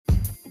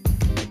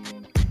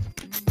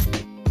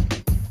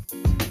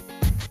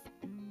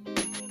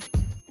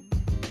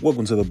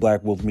Welcome to the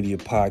Black Wolf Media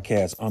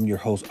Podcast. I'm your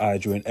host,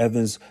 Adrian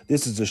Evans.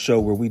 This is a show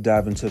where we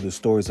dive into the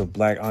stories of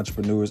Black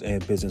entrepreneurs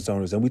and business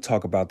owners, and we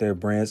talk about their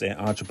brands and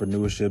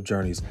entrepreneurship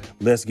journeys.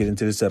 Let's get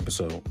into this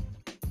episode.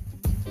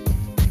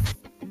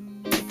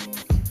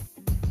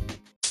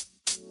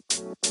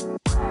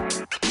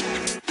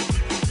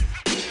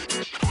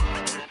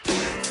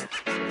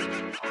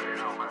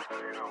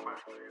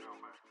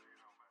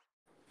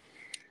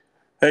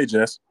 Hey,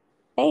 Jess.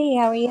 Hey,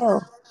 how are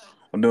you?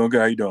 I'm doing good.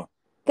 How you doing?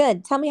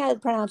 Good. Tell me how to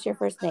pronounce your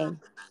first name.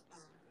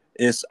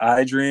 It's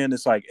Adrian.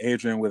 It's like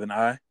Adrian with an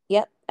I.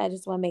 Yep. I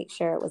just want to make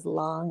sure it was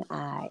long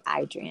I.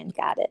 Adrian.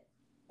 Got it.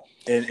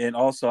 And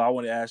also, I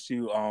want to ask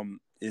you,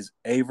 is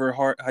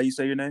Averhart how you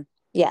say your name?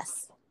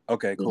 Yes.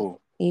 Okay,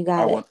 cool. You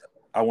got it.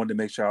 I wanted to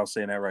make sure I was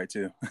saying that right,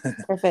 too.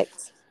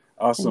 Perfect.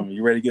 Awesome.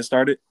 You ready to get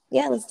started?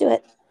 Yeah, let's do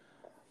it.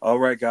 All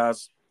right,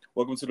 guys.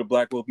 Welcome to the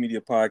Black Wolf Media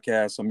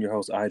Podcast. I'm your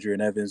host, Adrian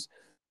Evans.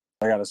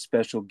 I got a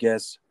special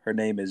guest. Her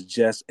name is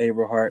Jess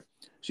Averhart.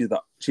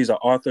 She's an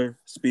author,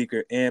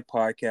 speaker, and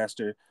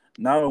podcaster.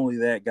 Not only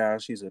that,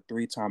 guys, she's a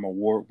 3-time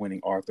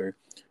award-winning author.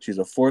 She's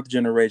a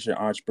 4th-generation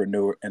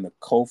entrepreneur and the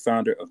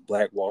co-founder of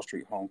Black Wall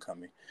Street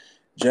Homecoming.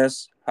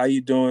 Jess, how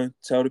you doing?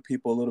 Tell the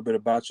people a little bit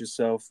about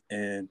yourself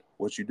and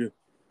what you do.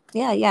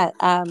 Yeah.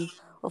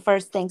 Well,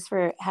 first, thanks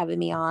for having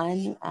me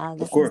on.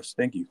 Of course.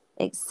 Thank you.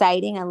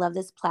 Exciting. I love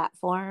this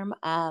platform.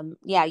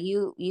 Yeah,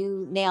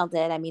 you nailed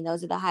it. I mean,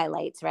 those are the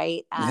highlights,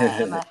 right?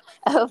 I'm a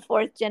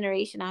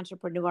 4th-generation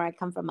entrepreneur. I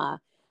come from a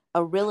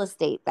real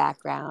estate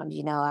background.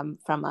 You know, I'm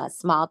from a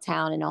small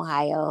town in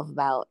Ohio of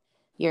about,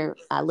 your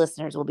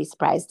listeners will be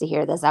surprised to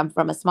hear this. I'm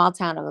from a small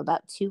town of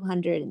about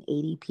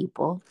 280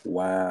 people.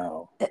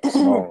 Wow.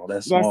 Small.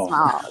 That's small. That's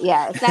small.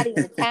 Yeah. It's not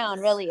even a town,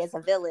 really. It's a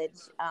village.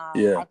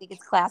 Yeah. I think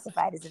it's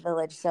classified as a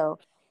village. So,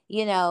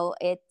 you know,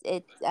 it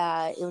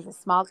was a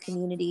small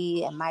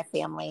community, and my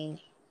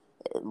family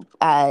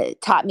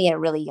taught me at a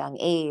really young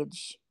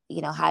age,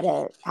 you know, how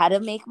to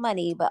make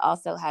money, but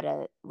also how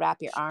to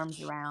wrap your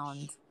arms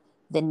around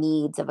the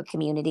needs of a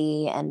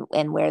community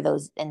and where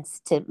those, and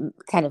to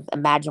kind of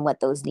imagine what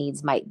those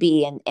needs might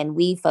be. And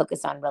we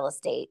focus on real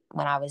estate.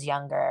 When I was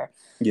younger,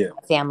 Yeah.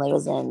 my family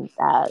was in,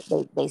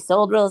 they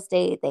sold real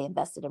estate. They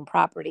invested in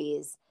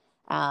properties,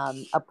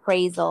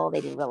 appraisal.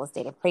 They did real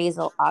estate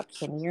appraisal,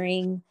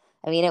 auctioneering.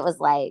 I mean, it was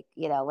like,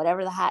 you know,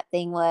 whatever the hot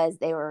thing was,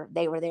 they were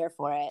there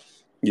for it.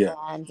 Yeah.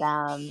 And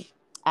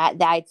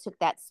I took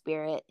that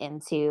spirit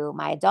into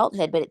my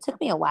adulthood, but it took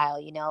me a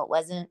while. You know, it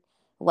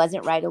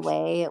wasn't right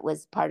away. It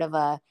was part of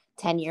a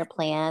 10-year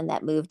plan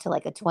that moved to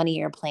like a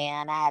 20-year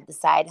plan. I had the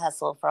side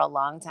hustle for a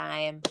long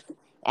time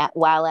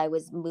while I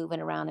was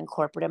moving around in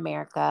corporate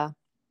America.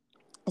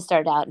 I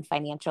started out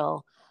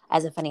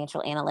as a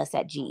financial analyst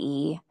at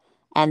GE,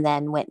 and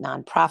then went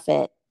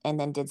nonprofit, and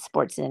then did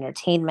sports and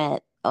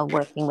entertainment,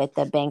 working with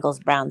the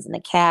Bengals, Browns, and the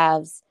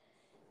Cavs.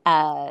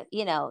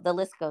 You know, the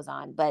list goes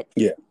on, but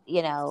Yeah.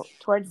 you know,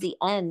 towards the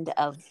end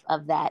of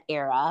that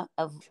era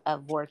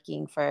of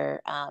working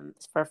for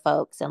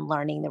folks and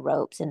learning the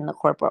ropes in the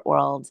corporate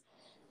world,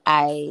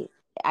 I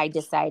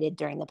decided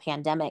during the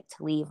pandemic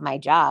to leave my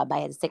job.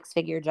 I had a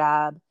 6-figure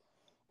job,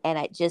 and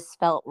it just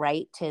felt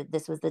right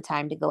this was the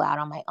time to go out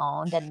on my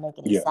own. Didn't make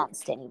any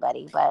sense to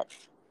anybody, but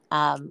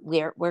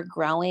we're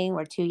growing.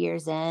 We're 2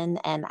 years in,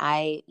 and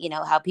you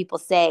know how people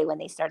say when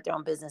they start their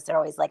own business, they're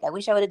always like, I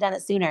wish I would have done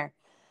it sooner.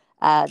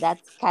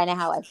 That's kind of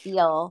how I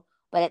feel.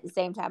 But at the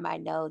same time, I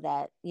know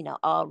that, you know,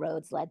 all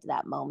roads led to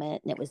that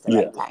moment, and it was the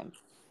right time.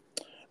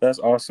 That's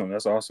awesome.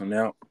 That's awesome.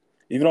 Now,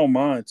 if you don't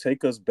mind,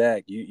 take us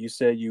back. You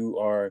said you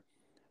are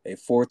a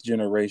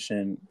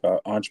 4th-generation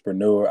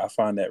entrepreneur. I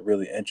find that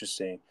really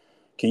interesting.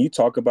 Can you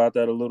talk about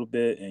that a little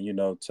bit and, you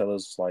know, tell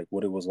us like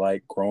what it was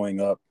like growing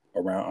up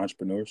around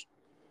entrepreneurs?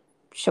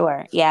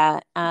 Sure. Yeah.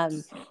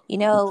 You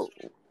know,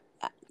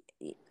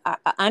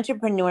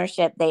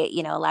 entrepreneurship,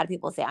 you know, a lot of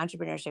people say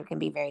entrepreneurship can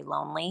be very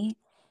lonely,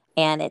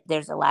 and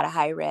there's a lot of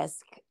high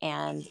risk,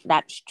 and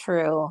that's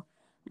true,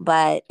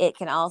 but it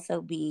can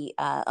also be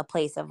a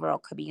place of real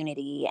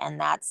community. And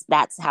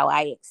that's how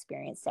I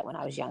experienced it when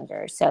I was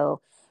younger. So,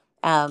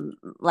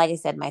 like I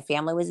said, my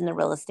family was in the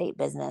real estate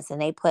business,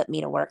 and they put me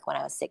to work when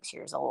I was 6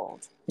 years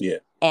old. Yeah.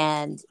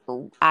 And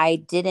I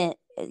didn't,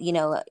 you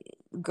know,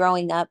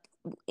 growing up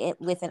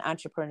with an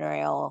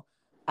entrepreneurial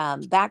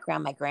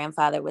background, my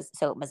grandfather it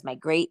was my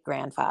great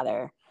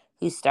grandfather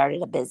who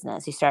started a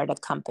business, who started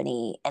a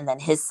company, and then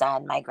his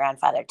son, my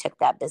grandfather, took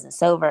that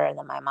business over, and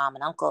then my mom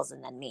and uncles,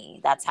 and then me.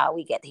 That's how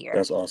we get here.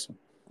 That's awesome.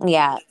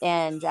 Yeah.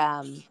 And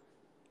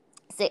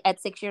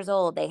at 6 years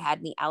old, they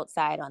had me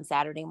outside on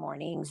Saturday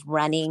mornings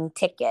running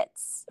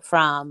tickets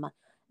from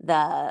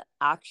the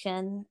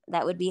auction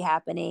that would be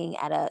happening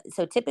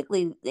so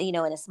typically, you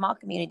know, in a small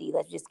community,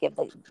 let's just give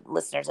the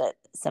listeners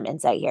some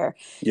insight here.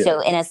 Yeah. So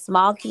in a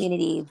small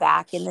community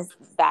back in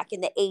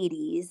the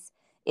 80s,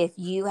 if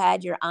you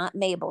had your Aunt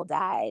Mabel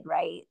died,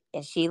 right,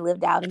 and she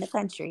lived out in the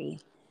country,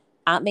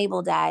 Aunt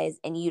Mabel dies,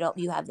 and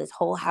you have this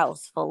whole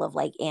house full of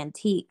like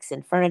antiques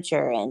and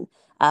furniture and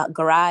a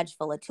garage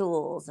full of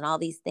tools and all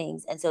these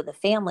things. And so the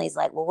family's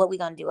like, well, what are we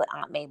going to do with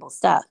Aunt Mabel's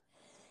stuff?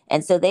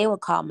 And so they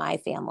would call my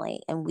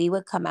family and we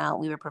would come out.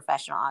 We were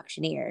professional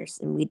auctioneers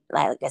and we,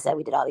 like I said,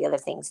 we did all the other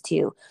things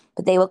too.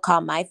 But they would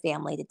call my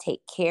family to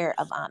take care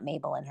of Aunt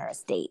Mabel and her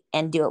estate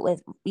and do it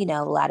with,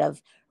 a lot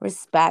of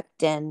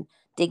respect and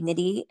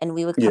dignity. And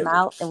we would Yeah. come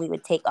out and we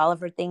would take all of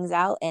her things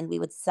out and we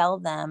would sell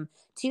them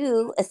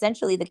to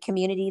essentially the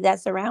community that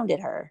surrounded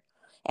her.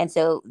 And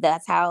so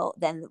that's how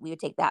then we would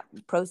take that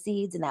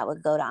proceeds and that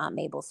would go to Aunt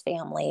Mabel's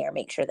family or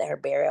make sure that her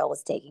burial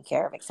was taken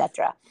care of,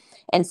 etc.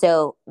 And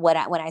so when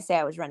I say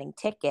I was running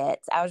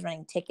tickets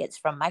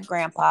from my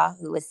grandpa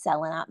who was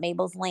selling Aunt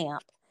Mabel's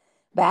lamp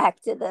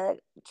back to the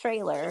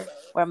trailer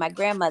where my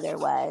grandmother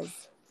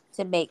was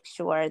to make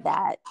sure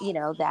that,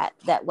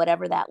 that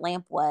whatever that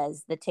lamp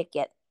was, the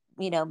ticket,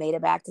 made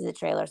it back to the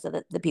trailer so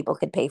that the people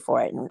could pay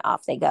for it and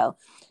off they go.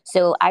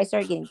 So I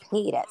started getting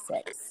paid at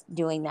 6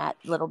 doing that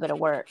little bit of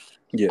work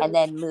Yeah. and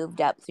then moved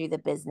up through the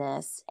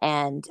business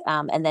and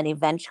then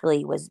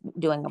eventually was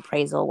doing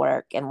appraisal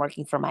work and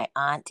working for my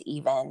aunt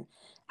even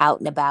out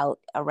and about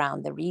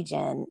around the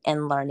region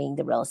and learning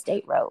the real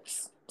estate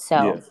ropes. Yeah.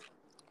 So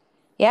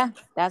yeah,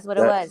 that's what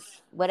it That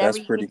was. Whatever that's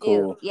you pretty could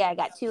do. cool. Yeah, I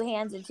got 2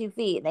 hands and 2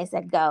 feet. And they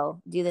said,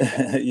 go do this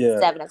thing at Yeah.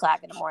 7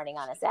 o'clock in the morning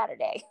on a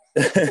Saturday.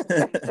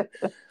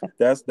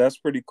 That's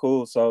pretty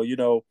cool. So,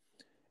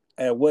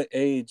 at what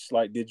age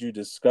like did you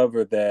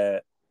discover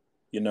that,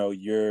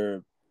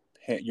 your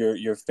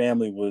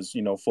family was,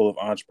 full of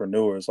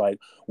entrepreneurs? Like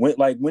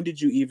when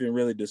did you even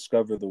really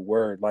discover the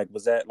word? Like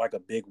was that like a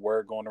big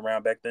word going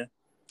around back then?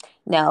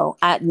 No,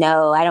 I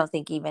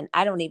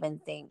don't even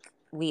think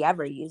we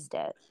ever used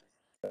it.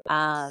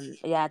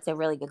 Yeah, it's a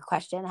really good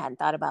question. I hadn't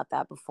thought about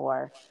that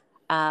before.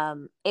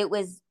 It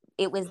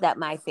was that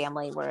my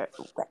family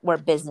were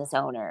business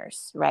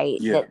owners,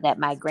 right? Yeah. That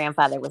my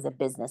grandfather was a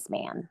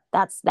businessman.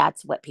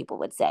 That's what people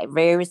would say.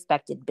 Very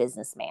respected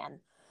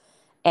businessman.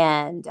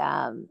 And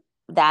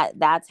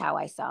that's how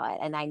I saw it.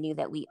 And I knew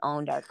that we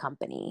owned our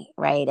company,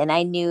 right? And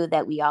I knew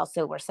that we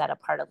also were set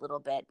apart a little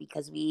bit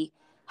because we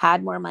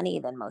had more money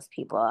than most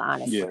people. Yeah.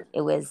 Honestly,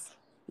 it was.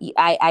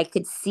 I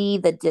could see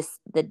the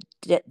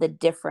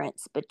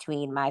difference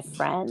between my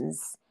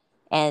friends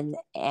and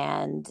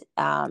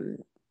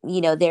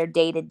their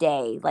day to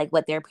day, like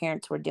what their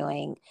parents were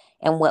doing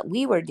and what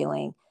we were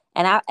doing.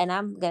 And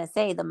I'm gonna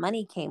say the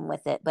money came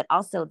with it, but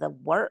also the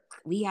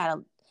work.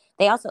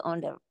 They also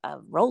owned a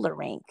roller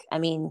rink. I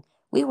mean,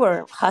 we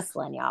were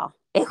hustling, y'all.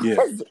 It Yeah.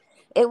 was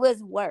it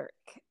was work.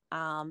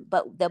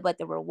 But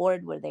the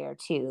reward were there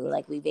too.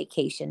 Like we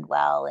vacationed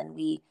well and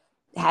we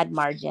had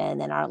margin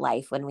in our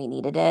life when we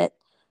needed it.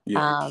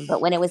 Yeah. But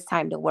when it was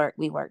time to work,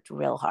 we worked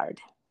real hard.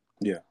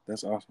 Yeah.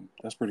 That's awesome.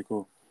 That's pretty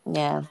cool.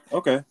 Yeah.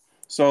 Okay.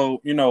 So,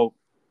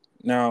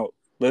 now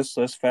let's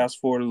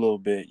fast forward a little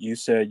bit. You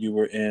said you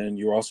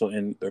were also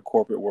in the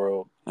corporate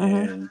world, Mm-hmm.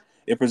 and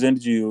it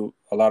presented you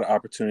a lot of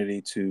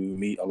opportunity to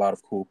meet a lot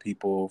of cool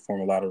people,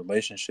 form a lot of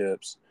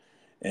relationships,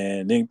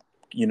 and then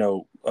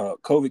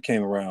COVID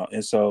came around,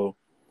 and so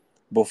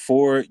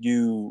before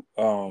you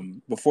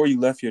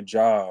left your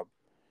job,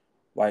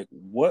 like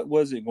what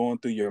was it going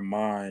through your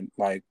mind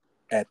like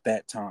at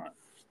that time?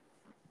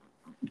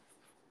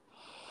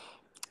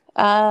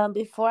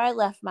 Before I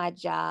left my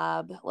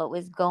job, what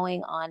was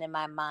going on in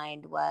my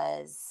mind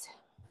was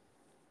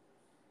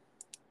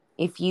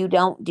if you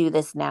don't do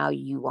this now,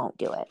 you won't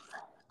do it.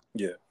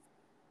 Yeah.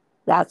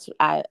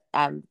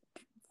 I'm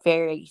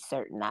very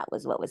certain that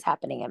was what was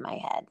happening in my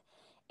head.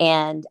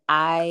 And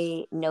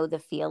I know the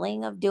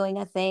feeling of doing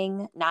a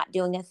thing, not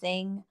doing a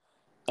thing,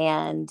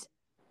 and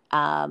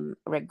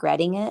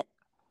regretting it.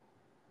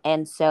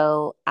 And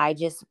so I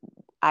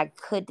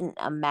couldn't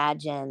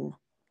imagine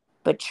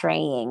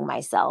betraying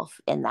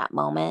myself in that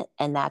moment.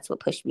 And that's what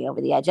pushed me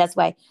over the edge. That's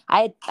why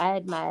I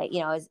had my,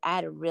 I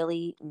had a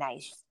really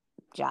nice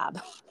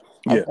job.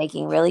 I was Yeah.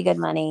 making really good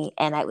money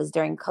and it was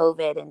during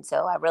COVID. And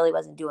so I really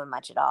wasn't doing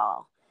much at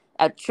all.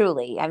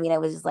 Truly. I mean, I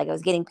was just like, I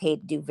was getting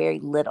paid to do very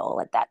little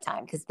at that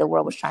time because the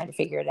world was trying to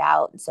figure it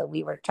out. And so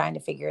we were trying to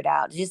figure it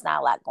out. There's just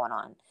not a lot going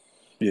on.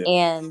 Yeah.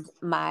 And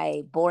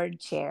my board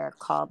chair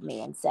called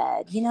me and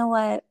said, you know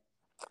what?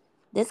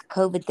 This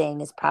COVID thing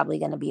is probably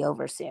going to be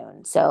over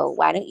soon. So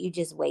why don't you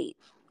just wait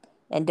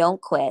and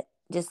don't quit?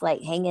 Just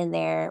like hang in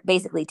there,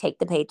 basically take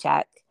the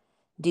paycheck,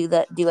 do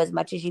as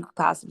much as you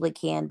possibly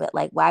can. But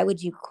like, why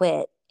would you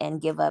quit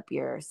and give up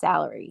your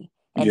salary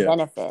and Yeah.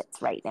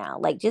 benefits right now?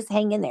 Like, just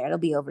hang in there. It'll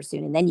be over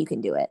soon and then you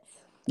can do it.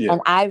 Yeah.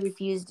 And I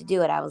refused to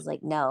do it. I was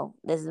like, no,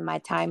 this is my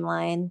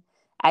timeline.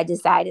 I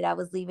decided I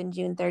was leaving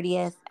June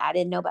 30th. I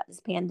didn't know about this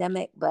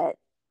pandemic, but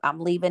I'm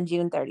leaving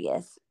June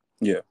 30th.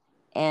 Yeah.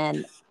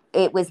 And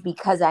it was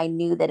because I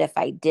knew that if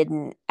I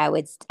didn't, I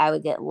would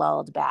get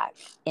lulled back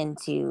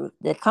into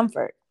the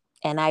comfort.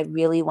 And uh, I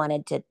really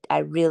wanted to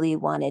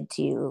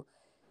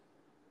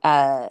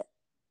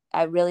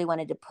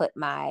put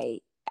my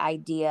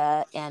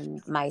idea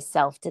and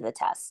myself to the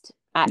test.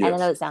 And Yeah. I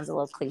know it sounds a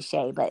little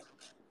cliche, but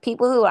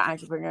people who are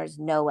entrepreneurs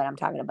know what I'm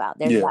talking about.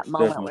 There's Yeah. that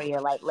moment where Definitely.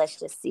 you're like, let's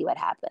just see what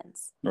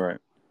happens. Right.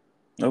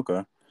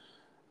 Okay.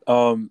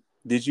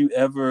 Did you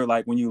ever,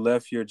 like, when you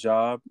left your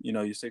job,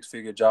 your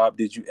six-figure job,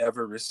 did you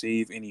ever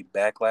receive any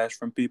backlash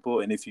from people?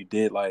 And if you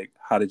did, like,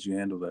 how did you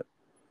handle that?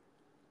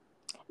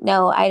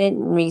 No, I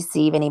didn't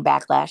receive any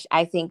backlash.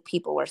 I think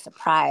people were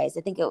surprised.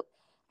 I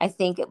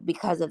think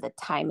because of the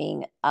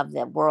timing of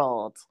the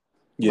world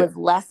Yeah. was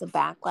less a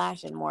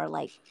backlash and more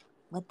like,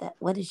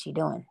 what is she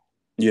doing?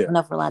 I Yeah. don't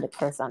know if we're allowed to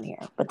curse on here,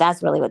 but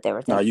that's really what they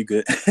were No, thinking. you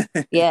good.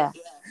 Yeah.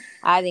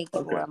 I think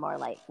people Okay. were more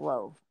like,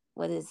 whoa,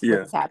 what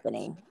Yeah. is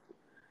happening?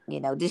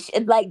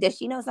 Does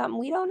she know something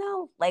we don't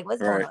know? Like,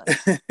 what's going Right.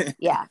 on?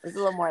 Yeah, it's a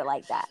little more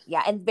like that.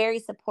 Yeah, and very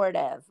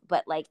supportive,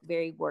 but like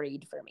very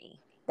worried for me.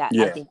 That I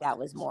Yeah. think that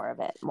was more of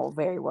it. More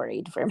very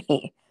worried for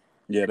me.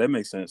 Yeah, that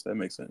makes sense. That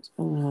makes sense.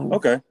 Mhm.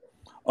 Okay.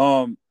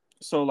 Um,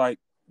 so like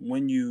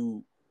when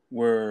you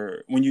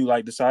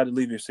like decided to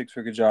leave your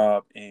six-figure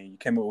job and you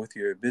came up with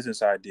your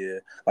business idea,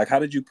 like how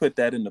did you put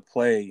that into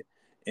play?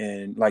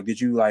 And like did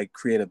you like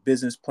create a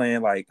business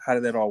plan? Like how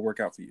did that all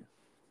work out for you?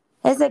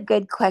 That's a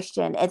good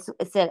question.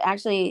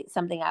 Actually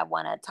something I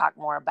want to talk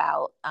more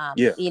about.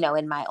 Yeah.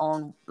 In my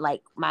own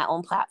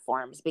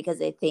platforms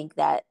because I think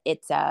that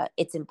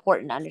it's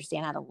important to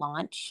understand how to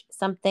launch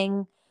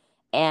something.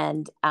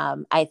 And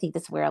I think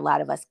that's where a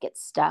lot of us get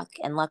stuck.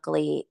 And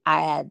luckily,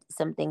 I had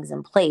some things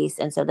in place.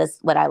 And so that's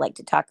what I like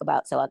to talk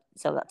about. So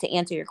to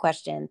answer your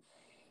question,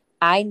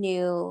 I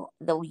knew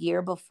the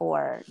year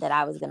before that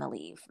I was going to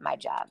leave my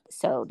job.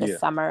 So the Yeah.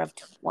 summer of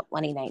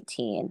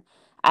 2019,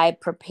 I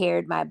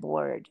prepared my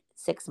board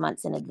 6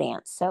 months in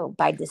advance. So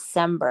by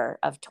December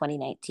of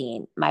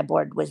 2019, my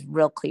board was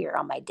real clear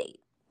on my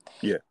date.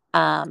 Yeah.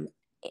 Um,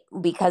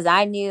 because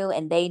I knew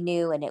and they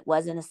knew and it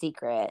wasn't a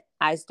secret,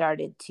 I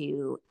started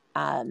to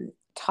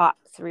talk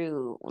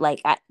through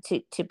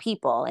to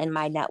people in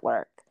my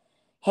network.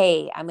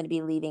 Hey, I'm going to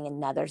be leaving in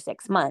another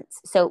 6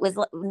 months. So it was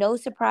no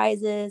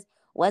surprises,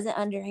 wasn't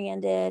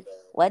underhanded,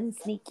 wasn't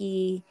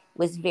sneaky,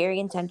 was very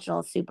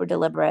intentional, super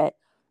deliberate.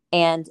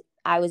 And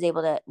I was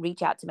able to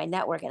reach out to my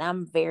network and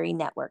I'm very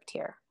networked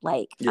here,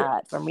 like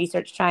Yeah. from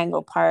Research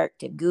Triangle Park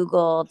to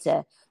Google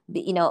to,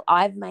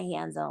 I have my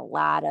hands on a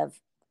lot of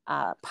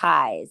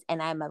pies,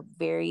 and I'm a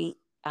very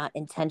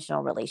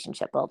intentional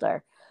relationship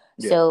builder.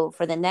 Yeah. So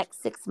for the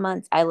next 6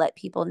 months, I let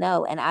people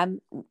know, and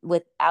I'm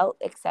without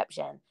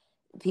exception.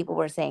 People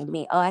were saying to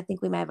me, "Oh, I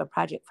think we might have a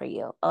project for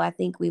you. Oh, I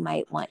think we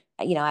might want,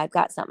 I've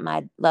got something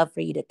I'd love for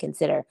you to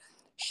consider."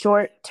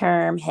 Short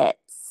term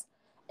hits.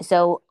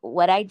 So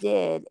what I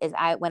did is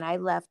when I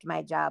left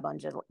my job on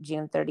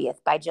June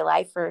 30th, by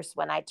July 1st,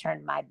 when I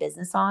turned my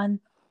business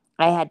on,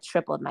 I had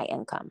tripled my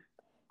income.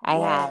 I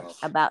had Wow.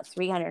 about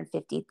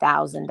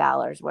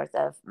 $350,000 worth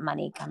of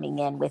money coming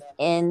in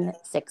within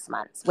 6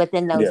 months,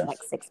 within those Yeah.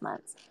 next 6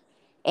 months.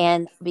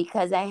 And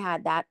because I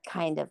had that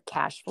kind of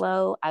cash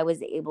flow, I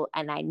was able,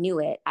 and I knew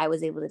it, I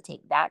was able to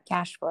take that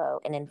cash flow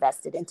and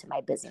invest it into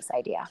my business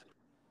idea.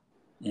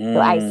 So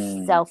I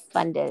Mm. self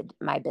funded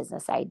my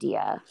business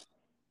idea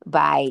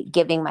by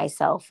giving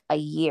myself a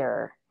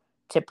year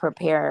to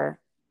prepare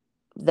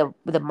the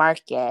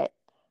market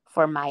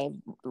for my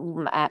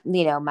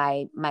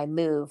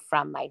move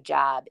from my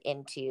job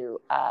into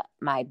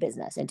my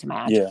business, into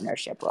my Yeah.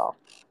 entrepreneurship role.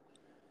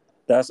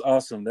 That's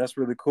awesome. That's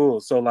really cool.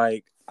 So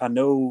like I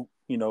know,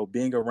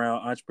 being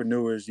around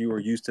entrepreneurs, you were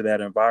used to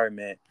that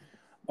environment.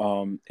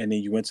 And then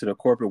you went to the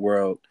corporate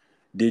world.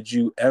 Did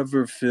you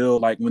ever feel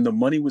like when the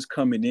money was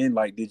coming in,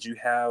 like did you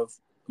have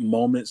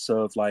moments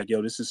of like,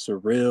 yo, this is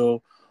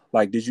surreal?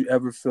 Like, did you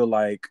ever feel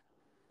like,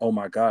 oh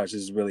my gosh,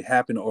 this is really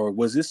happening? Or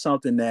was this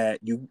something that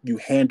you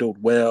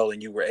handled well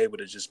and you were able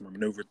to just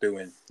maneuver through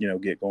and,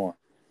 get going?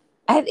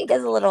 I think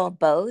it's a little of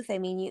both. I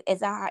mean,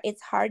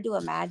 it's hard to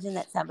imagine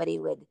that somebody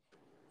would,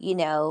 you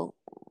know,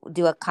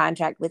 do a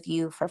contract with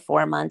you for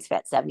 4 months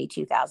at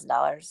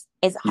 $72,000.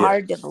 It's Yeah.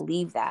 hard to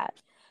believe that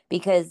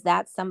because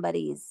that's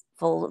somebody's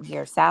full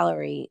year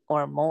salary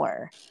or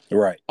more.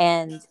 Right.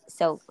 And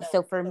so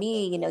for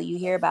me, you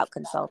hear about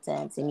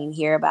consultants and you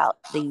hear about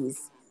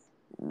these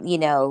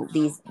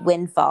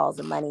windfalls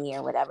of money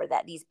or whatever,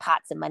 that these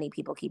pots of money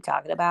people keep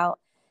talking about.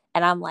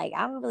 And I'm like,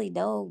 I don't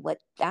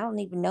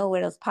even know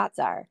where those pots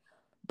are.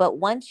 But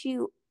once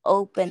you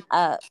open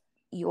up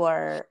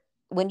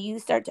when you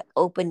start to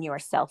open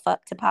yourself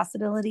up to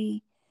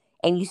possibility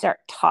and you start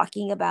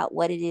talking about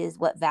what it is,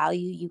 what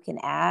value you can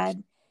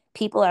add,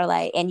 people are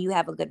like, and you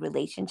have a good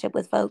relationship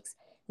with folks,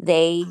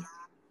 they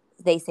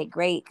say,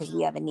 great, because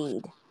we have a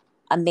need.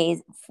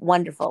 Amazing,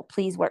 wonderful.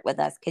 Please work with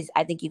us because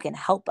I think you can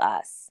help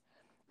us.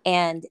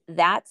 And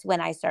that's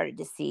when I started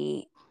to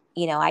see,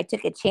 I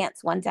took a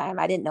chance one time.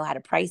 I didn't know how to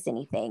price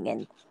anything.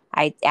 And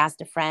I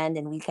asked a friend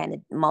and we kind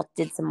of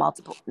did some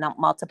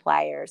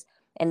multipliers.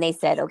 And they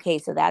said, okay,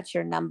 so that's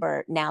your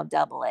number. Now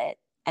double it.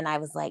 And I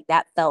was like,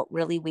 that felt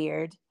really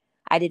weird.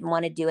 I didn't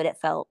want to do it. It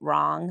felt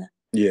wrong.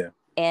 Yeah.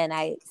 And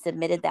I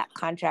submitted that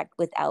contract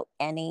without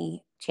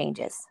any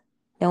changes.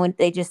 No one,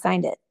 they just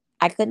signed it.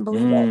 I couldn't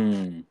believe it.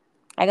 Mm.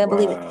 I couldn't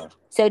believe it. Wow.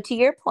 So to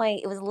your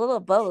point, it was a little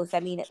of both.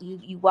 I mean,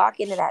 you walk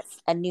into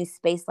a new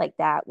space like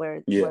that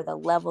where Yeah. the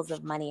levels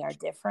of money are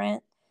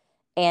different,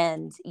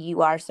 and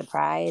you are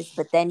surprised,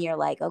 but then you're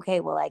like, okay,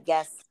 well, I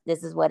guess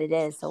this is what it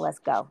is, so let's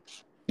go.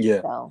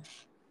 Yeah, So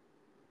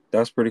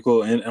that's pretty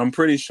cool. And I'm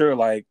pretty sure,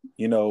 like,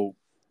 your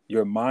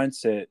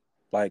mindset,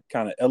 like,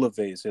 kind of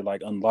elevates it,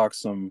 like, unlocks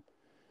some,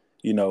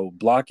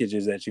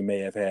 blockages that you may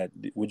have had.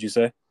 Would you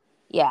say?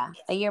 yeah,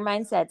 your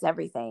mindset's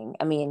everything.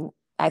 I mean,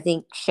 I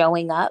think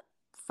showing up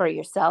for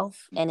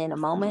yourself and in a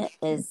moment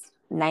is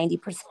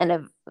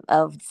 90%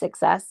 of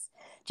success.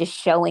 Just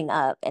showing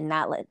up and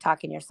not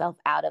talking yourself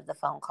out of the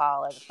phone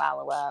call or the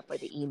follow up or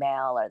the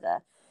email or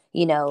the,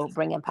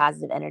 bringing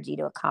positive energy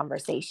to a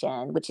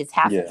conversation, which is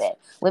half of Yeah, it.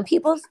 When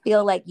people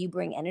feel like you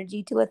bring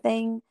energy to a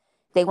thing,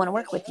 they want to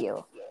work with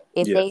you.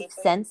 If yeah, they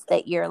sense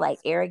that you're like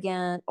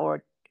arrogant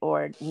or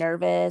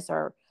nervous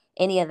or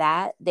any of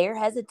that, they're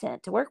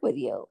hesitant to work with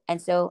you.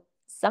 And so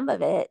some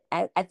of it,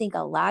 I think a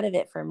lot of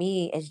it for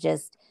me is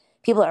just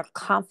people are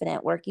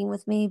confident working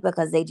with me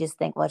because they just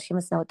think, well, she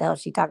must know what the hell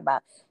she talking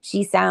about.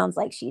 She sounds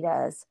like she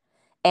does.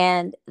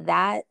 And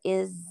that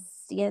is,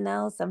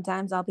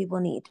 sometimes all people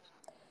need.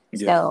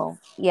 yeah. So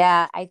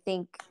yeah, I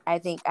think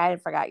I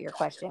forgot your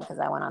question because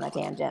I went on a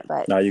tangent,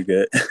 but Now you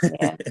good.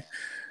 yeah.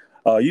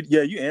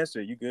 You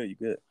answered. You good. You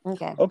good.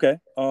 Okay. Okay.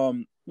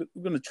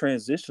 We're gonna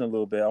transition a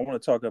little bit. I want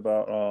to talk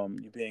about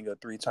you being a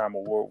 3-time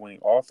award-winning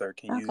author.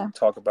 Can you Okay.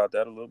 talk about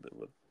that a little bit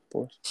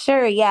for us?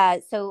 Sure, yeah.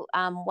 So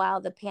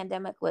while the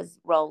pandemic was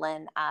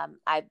rolling,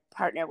 I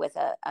partnered with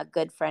a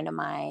good friend of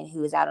mine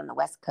who is out on the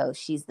West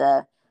Coast. She's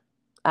the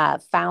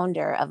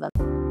founder of a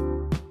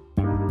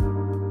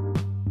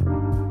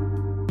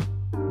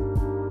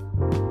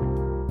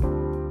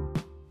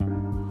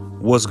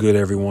What's good,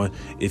 everyone?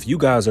 If you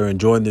guys are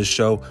enjoying this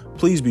show,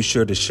 please be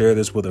sure to share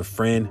this with a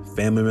friend,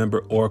 family member,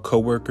 or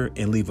coworker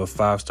and leave a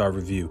 5-star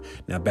review.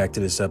 Now back to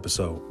this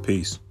episode.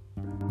 Peace.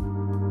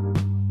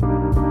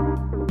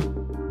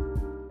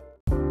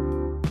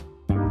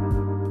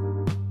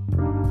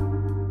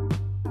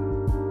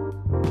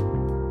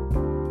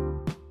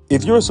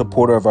 If you're a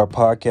supporter of our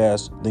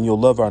podcast, then you'll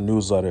love our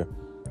newsletter.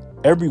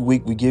 Every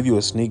week, we give you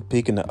a sneak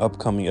peek into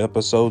upcoming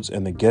episodes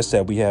and the guests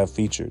that we have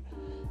featured.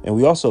 And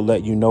we also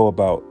let you know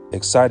about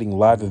exciting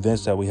live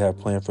events that we have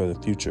planned for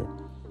the future.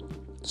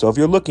 So if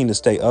you're looking to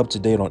stay up to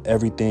date on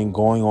everything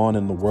going on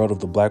in the world of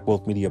the Black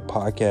Wealth Media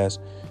podcast,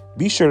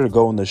 be sure to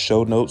go in the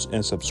show notes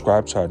and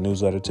subscribe to our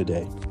newsletter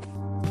today.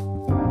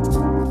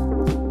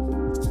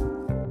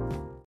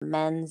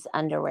 men's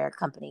underwear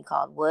company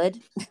called Wood,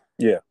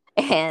 Yeah.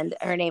 and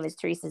her name is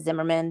Teresa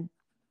Zimmerman.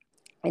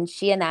 And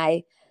she and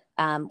I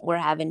were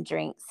having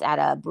drinks at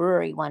a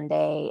brewery one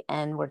day,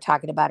 and we're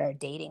talking about our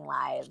dating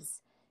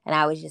lives. And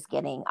I was just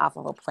getting off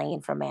of a plane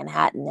from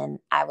Manhattan, and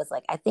I was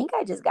like, I think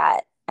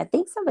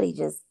somebody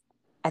just,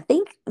 I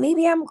think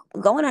maybe I'm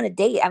going on a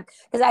date.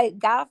 Because I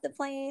got off the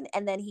plane,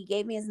 and then he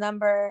gave me his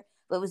number,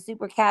 but it was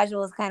super casual,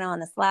 it was kind of on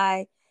the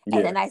sly. And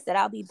Yeah. then I said,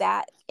 I'll be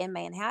back in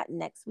Manhattan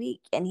next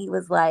week. And he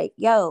was like,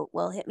 yo,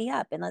 well, hit me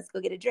up and let's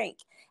go get a drink.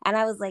 And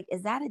I was like,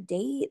 is that a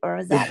date or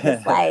is that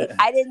just like,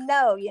 I didn't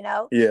know?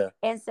 Yeah.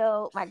 And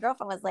so my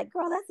girlfriend was like,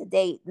 girl, that's a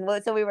date.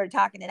 And so we were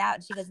talking it out.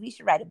 And she goes, we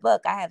should write a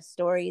book. I have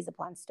stories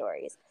upon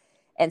stories.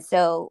 And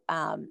so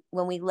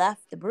when we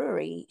left the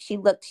brewery, she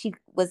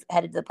was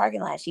headed to the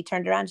parking lot. She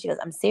turned around. She goes,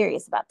 I'm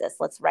serious about this.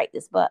 Let's write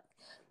this book.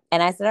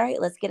 And I said, all right,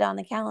 let's get on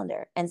the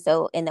calendar. And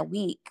so in a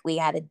week, we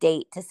had a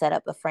date to set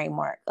up a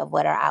framework of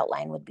what our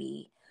outline would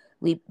be.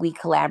 We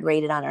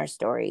collaborated on our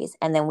stories.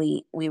 And then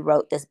we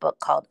wrote this book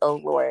called Oh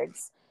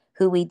Lords,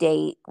 Who We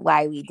Date,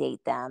 Why We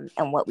Date Them,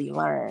 and What We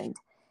Learned.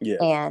 Yeah.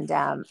 And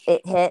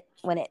it hit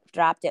when it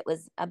dropped. It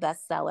was a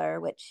bestseller,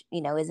 which,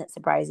 isn't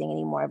surprising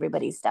anymore.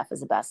 Everybody's stuff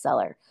is a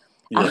bestseller.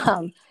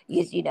 Yeah.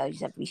 You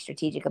just have to be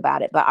strategic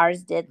about it. But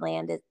ours did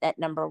land at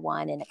number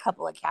one in a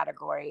couple of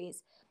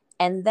categories.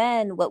 And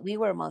then what we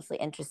were mostly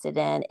interested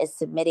in is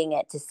submitting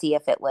it to see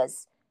if it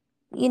was,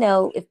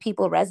 if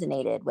people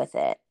resonated with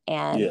it.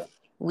 And Yeah.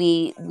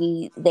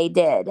 they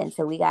did. And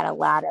so we got a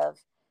lot of,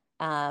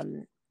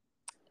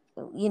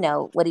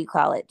 what do you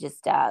call it?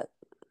 Just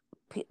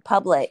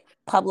public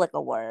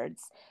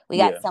awards. We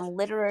got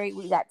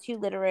we got 2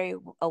 literary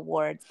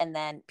awards, and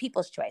then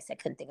People's Choice. I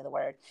couldn't think of the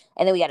word.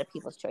 And then we got a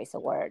People's Choice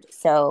Award.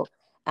 So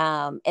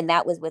and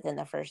that was within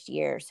the first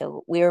year.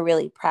 So we were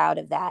really proud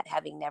of that,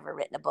 having never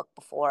written a book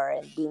before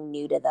and being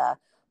new to the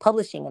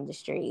publishing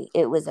industry.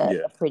 It was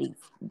a pretty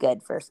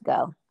good first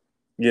go.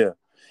 Yeah.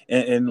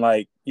 And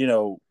like,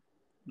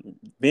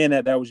 being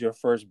that was your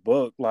first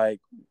book, like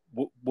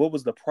what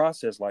was the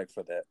process like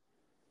for that?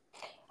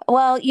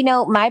 Well,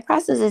 my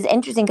process is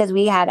interesting because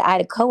I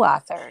had a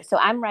co-author. So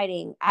I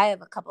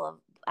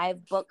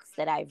have books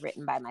that I've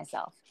written by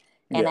myself.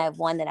 And Yeah. I have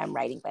one that I'm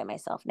writing by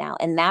myself now.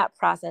 And that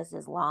process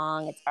is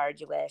long, it's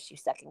arduous, you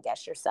second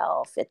guess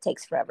yourself. It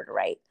takes forever to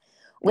write.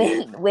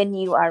 When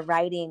you are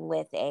writing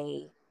with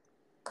a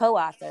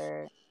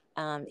co-author,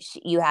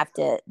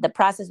 the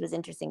process was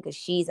interesting because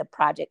she's a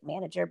project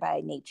manager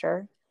by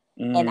nature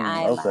and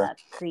I'm Okay. a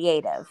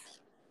creative.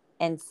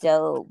 And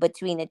so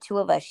between the two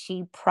of us,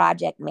 she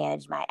project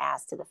managed my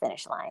ass to the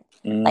finish line.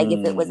 Like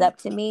if it was Mm. up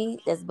to me,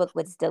 this book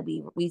would still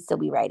be, we'd still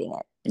be writing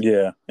it.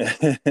 Yeah.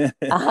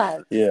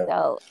 Um, Yeah.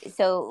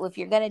 so if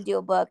you're gonna do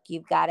a book,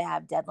 you've got to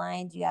have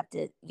deadlines. You have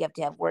to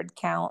have word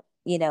count,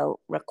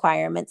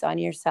 requirements on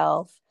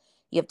yourself.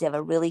 You have to have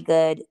a really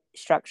good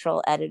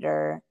structural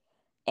editor,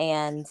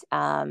 and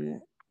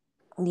and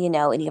you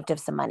have to have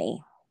some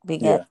money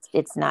because Yeah.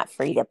 it's not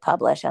free to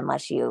publish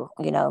unless you're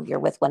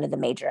with one of the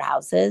major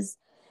houses.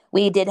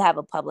 We did have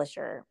a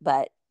publisher,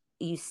 but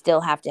you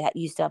still have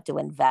to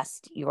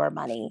invest your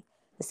money,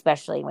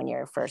 especially when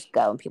you're first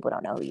go and people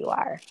don't know who you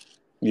are.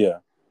 Yeah.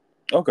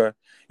 Okay.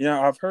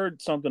 I've heard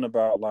something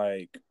about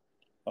like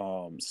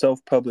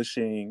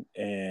self-publishing,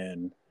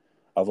 and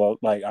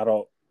like I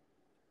don't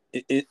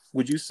it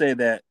would you say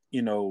that,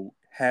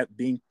 have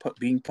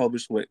being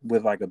published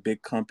with like a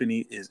big company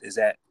is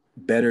that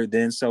better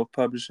than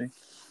self-publishing?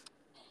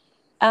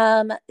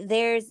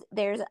 There's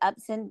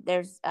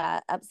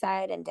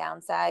upside and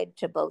downside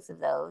to both of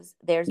those.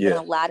 There's been Yeah.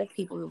 a lot of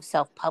people who've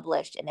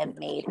self-published and have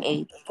made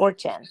a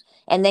fortune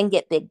and then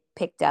get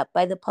picked up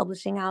by the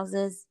publishing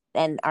houses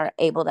and are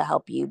able to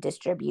help you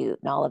distribute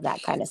and all of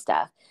that kind of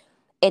stuff.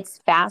 It's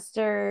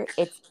faster,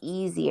 it's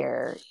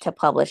easier to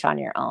publish on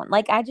your own.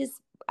 Like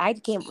I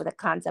came up with a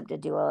concept to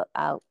do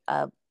a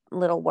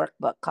little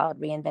workbook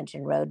called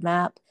Reinvention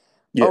Roadmap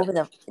Yeah. over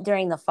the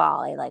during the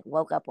fall. I like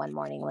woke up one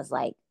morning and was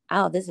like,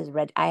 oh, this is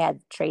red. I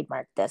had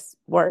trademarked this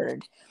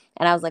word.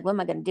 And I was like, what am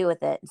I going to do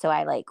with it? And so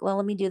I like, well,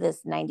 let me do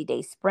this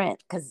 90-day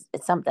sprint because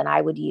it's something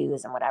I would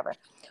use and whatever.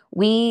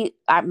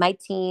 My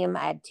team,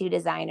 I had 2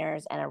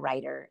 designers and a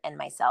writer and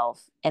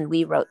myself, and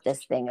we wrote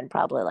this thing in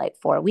probably like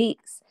 4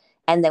 weeks.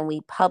 And then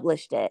we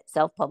published it,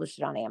 self-published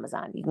it on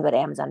Amazon. You can go to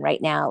Amazon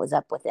right now. It was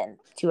up within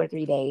 2 or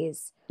 3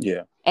 days.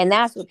 Yeah. And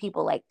that's what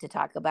people like to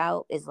talk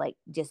about is like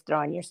just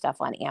throwing your stuff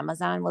on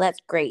Amazon. Well,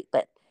 that's great,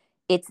 but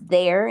it's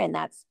there and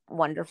that's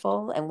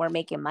wonderful. And we're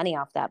making money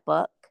off that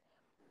book,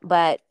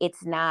 but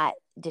it's not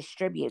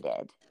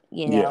distributed.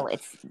 Yeah.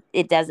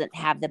 It doesn't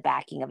have the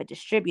backing of a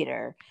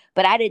distributor,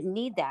 but I didn't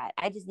need that.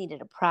 I just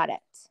needed a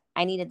product.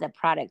 I needed the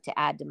product to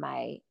add to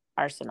my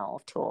arsenal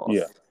of tools.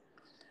 Yeah.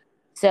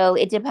 So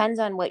it depends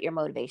on what your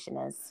motivation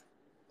is.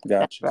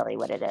 That's Gotcha. really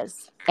what it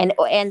is. And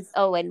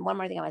one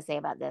more thing I want to say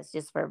about this,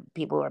 just for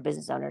people who are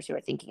business owners who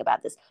are thinking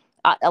about this,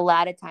 a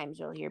lot of times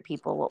you'll hear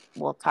people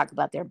will talk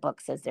about their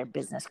books as their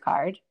business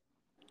card.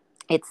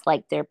 It's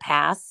like their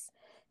pass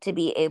to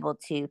be able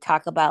to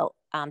talk about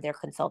their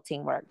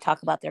consulting work,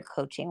 talk about their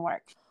coaching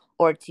work,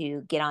 or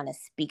to get on a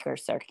speaker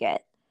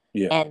circuit.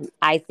 Yeah. And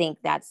I think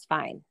that's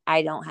fine.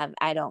 I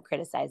don't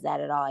criticize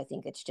that at all. I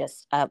think it's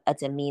just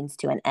it's a means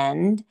to an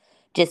end.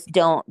 Just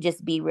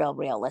be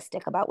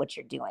realistic about what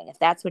you're doing. If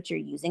that's what you're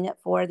using it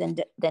for, then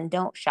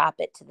don't shop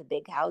it to the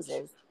big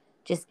houses.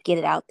 Just get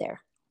it out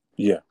there.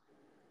 Yeah.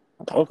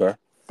 Okay. Okay.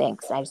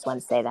 Thanks. I just want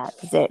to say that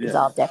because it's Yeah.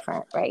 all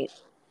different, right?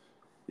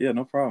 Yeah,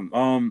 no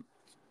problem.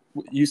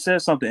 You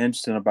said something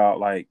interesting about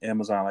like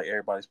Amazon, like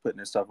everybody's putting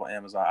their stuff on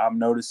Amazon. I'm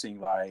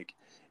noticing like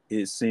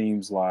it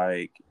seems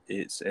like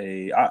it's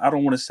I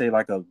don't want to say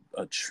like a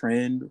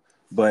trend,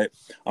 but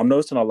I'm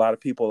noticing a lot of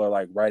people are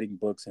like writing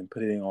books and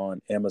putting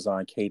on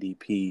Amazon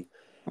KDP.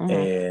 Mm-hmm.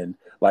 And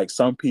like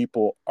some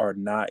people are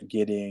not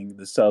getting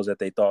the sales that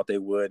they thought they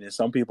would, and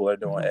some people are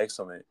doing Mm-hmm.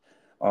 excellent.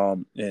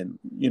 And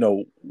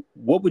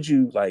what would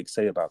you like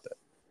say about that?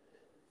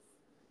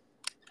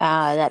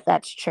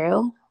 That's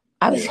true.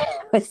 I would, Yeah.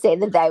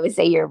 I would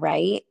say you're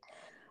right.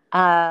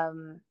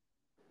 Um,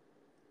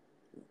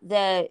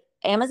 the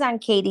Amazon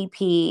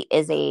KDP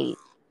is a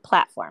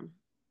platform.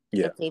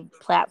 Yeah. It's a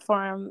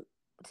platform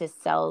to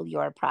sell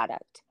your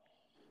product,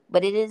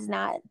 but it is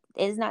not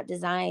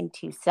designed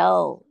to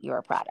sell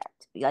your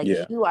product. Like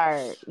Yeah. you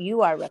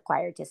are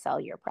required to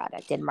sell your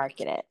product and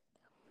market it.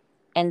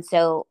 And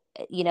so,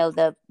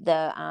 the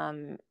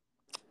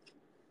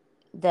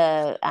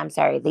I'm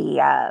sorry,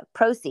 the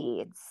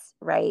proceeds,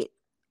 right,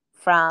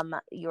 from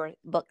your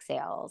book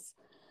sales,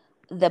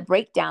 the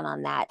breakdown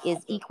on that is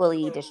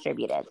equally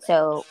distributed.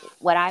 So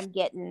what I'm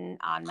getting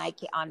on my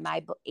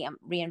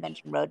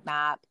reinvention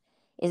roadmap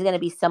is going to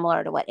be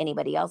similar to what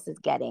anybody else is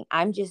getting.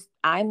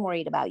 I'm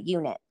worried about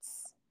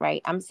units,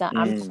 right? I'm trying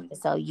Mm, to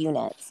sell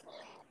units.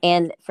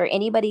 And for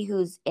anybody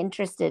who's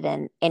interested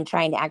in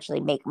trying to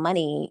actually make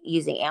money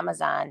using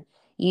Amazon,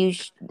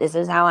 this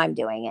is how I'm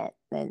doing it.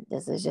 And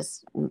this is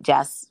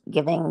just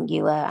giving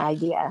you an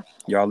idea.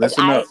 y'all Is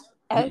listen up.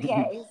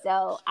 okay,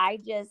 so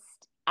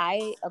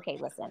okay,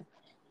 listen.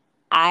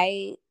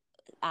 I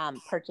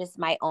purchased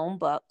my own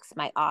books,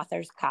 my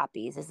author's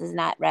copies. This is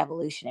not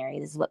revolutionary.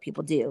 This is what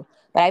people do.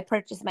 But I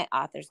purchased my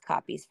author's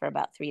copies for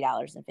about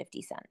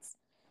 $3.50.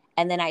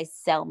 And then I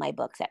sell my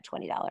books at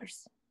 $20.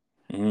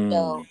 Mm,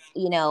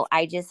 So,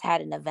 I just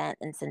had an event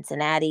in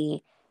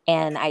Cincinnati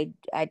and I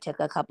took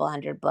a couple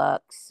hundred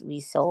books. We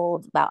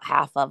sold about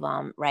half of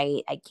them,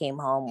 right? I came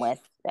home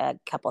with a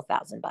couple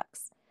 $1,000.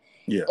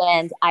 yeah.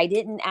 And I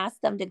didn't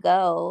ask them to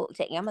go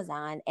to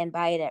Amazon and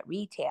buy it at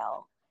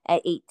retail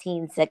at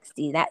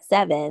 18.60, that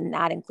 7,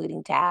 not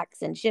including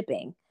tax and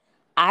shipping.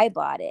 I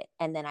bought it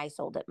and then I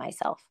sold it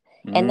myself.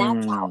 And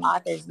that's how Mm.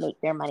 authors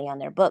make their money on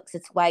their books.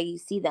 It's why you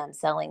see them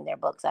selling their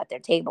books at their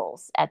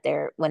tables, at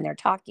their when they're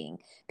talking,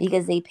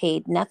 because they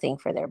paid nothing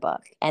for their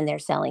book and they're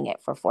selling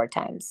it for 4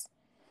 times.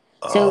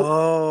 So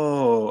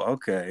Oh,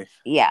 okay.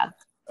 yeah,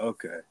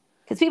 Okay.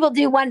 because people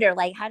do wonder,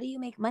 like, how do you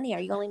make money? Are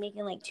you only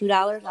making like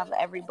 $2 off of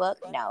every book?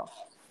 No,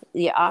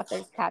 the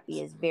author's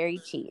copy is very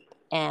cheap,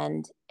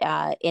 and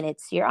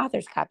it's your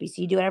author's copy,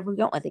 so you do whatever you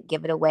want with it.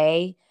 Give it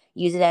away,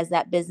 use it as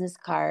that business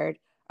card,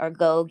 or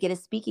go get a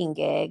speaking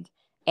gig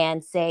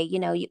and say,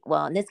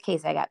 well, in this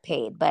case, I got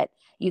paid, but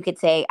you could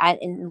say,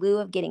 in lieu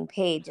of getting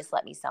paid, just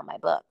let me sell my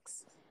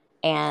books,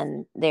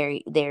 and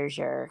there's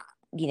your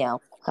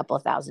couple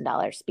of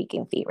 $1,000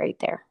 speaking fee right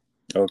there.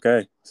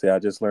 Okay. See, I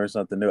just learned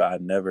something new. I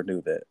never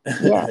knew Yeah.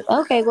 that.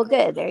 Okay. Well,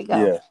 good. There you go.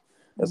 Yeah,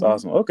 that's Hmm.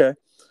 awesome. Okay.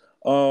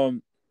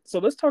 Um, so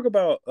let's talk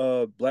about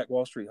Black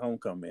Wall Street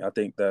Homecoming. I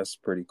think that's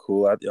pretty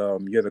cool.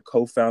 You're the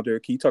co-founder.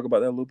 Can you talk about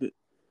that a little bit?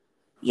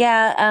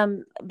 Yeah,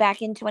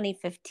 back in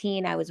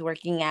 2015, I was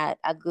working at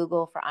a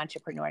Google for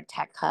Entrepreneur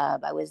Tech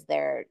Hub. I was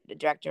their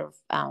director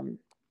of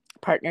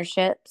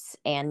partnerships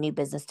and new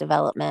business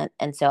development.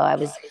 And so I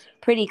was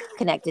pretty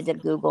connected to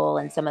Google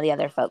and some of the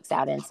other folks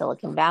out in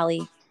Silicon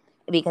Valley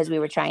because we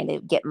were trying to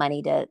get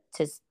money to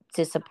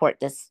support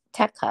this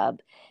tech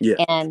hub. Yeah.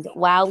 And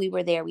while we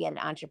were there, we had an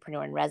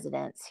entrepreneur in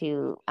residence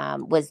who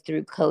was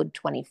through Code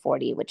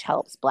 2040, which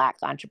helps Black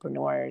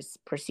entrepreneurs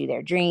pursue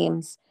their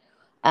dreams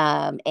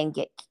and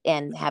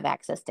have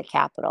access to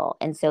capital.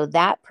 And so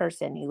that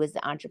person who was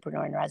the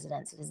entrepreneur in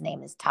residence, his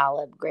name is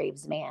Talib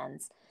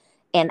Gravesmans,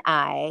 and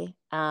I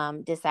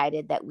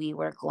decided that we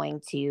were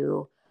going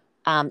to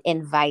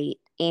invite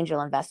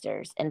angel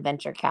investors and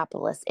venture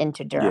capitalists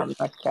into Yeah. Durham,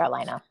 North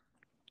Carolina,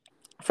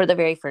 for the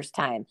very first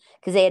time,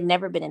 because they had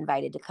never been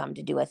invited to come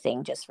to do a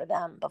thing just for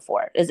them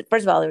before.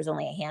 First of all, there was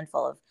only a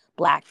handful of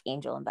Black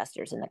angel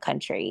investors in the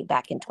country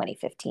back in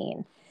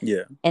 2015.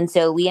 Yeah. And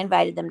so we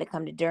invited them to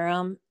come to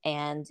Durham,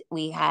 and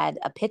we had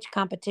a pitch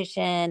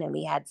competition, and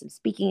we had some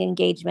speaking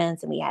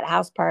engagements, and we had a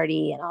house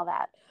party and all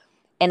that.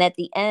 And at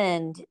the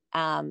end,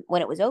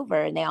 when it was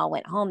over and they all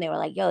went home, they were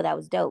like, yo, that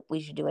was dope.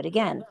 We should do it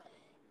again.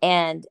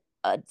 And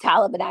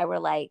Talib and I were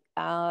like,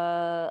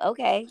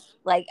 okay.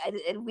 Like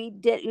we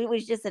did, it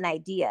was just an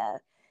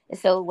idea.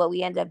 So what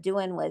we ended up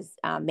doing was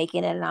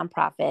making it a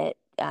nonprofit,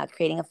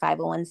 creating a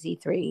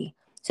 501(c)(3),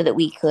 so that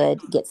we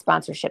could get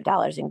sponsorship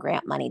dollars and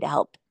grant money to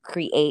help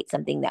create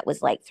something that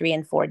was like 3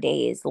 and 4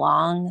 days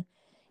long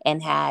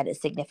and had a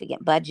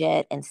significant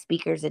budget and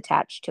speakers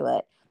attached to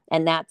it.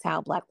 And that's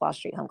how Black Wall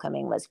Street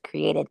Homecoming was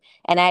created.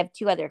 And I have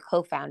two other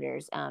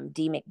co-founders,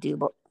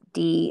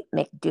 D.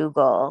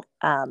 McDougall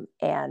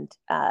and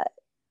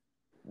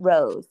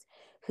Rose,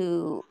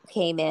 who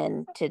came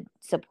in to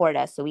support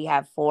us. So we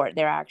have four.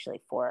 There are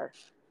actually four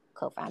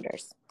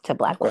co-founders to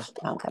Black Wall Okay.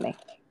 Street Homecoming.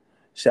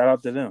 Shout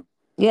out to them.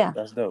 Yeah.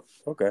 That's dope.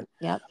 Okay.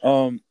 Yep.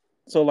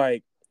 So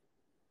like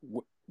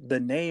the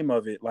name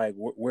of it, like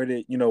where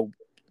did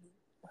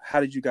how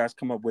did you guys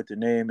come up with the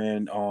name,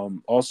 and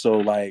also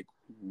like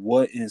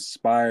what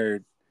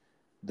inspired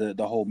the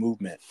whole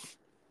movement?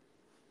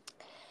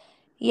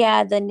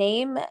 Yeah, the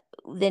name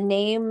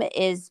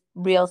is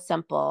real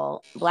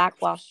simple. Black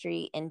Wall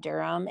Street in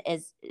Durham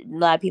is a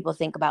lot of people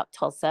think about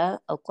Tulsa,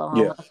 Yeah.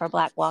 Oklahoma for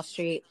Black Wall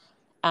Street.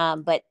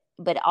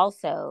 But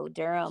also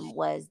Durham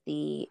was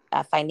the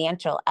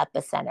financial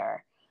epicenter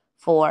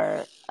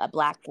for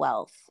Black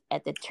wealth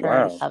at the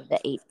turn Wow. of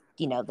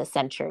the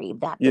century,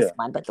 not this Yeah.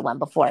 one, but the one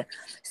before.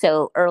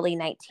 So early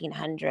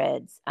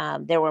 1900s,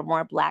 there were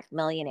more Black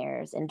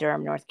millionaires in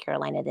Durham, North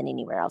Carolina than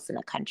anywhere else in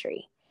the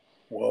country.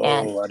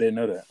 And Whoa, I didn't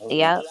know that. Okay.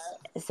 yeah,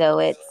 so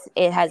it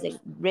has a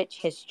rich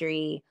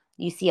history.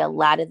 You see a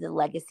lot of the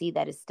legacy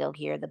that is still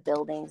here, the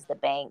buildings, the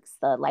banks,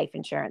 the life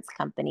insurance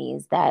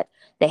companies, that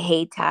the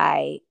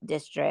Hayti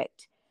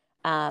district,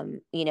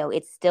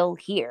 it's still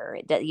here.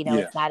 Yeah.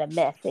 It's not a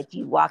myth. If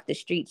you walk the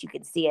streets, you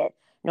can see it.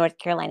 North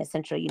Carolina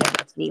Central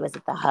University was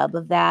at the hub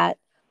of that.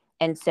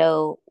 And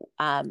so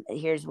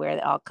here's where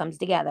it all comes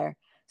together.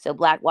 So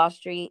Black Wall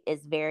Street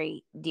is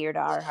very dear to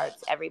our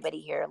hearts.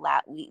 Everybody here,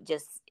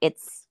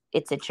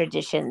 it's a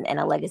tradition and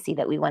a legacy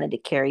that we wanted to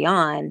carry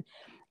on.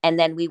 And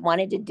then we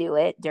wanted to do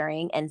it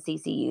during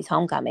NCCU's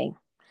homecoming.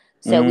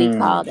 So we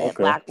called it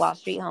Okay. Black Wall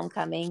Street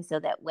Homecoming, so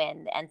that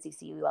when the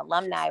NCCU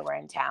alumni were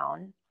in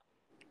town,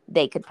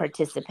 they could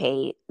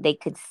participate. They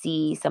could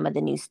see some of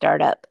the new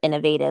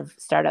innovative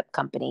startup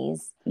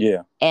companies,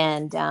 Yeah.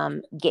 and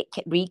get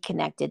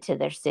reconnected to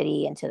their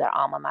city and to their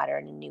alma mater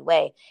in a new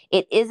way.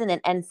 It isn't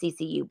an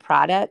NCCU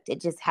product. It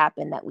just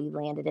happened that we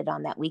landed it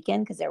on that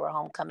weekend because there were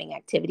homecoming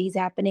activities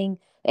happening.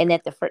 And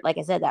like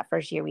I said, that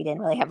first year we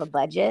didn't really have a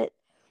budget.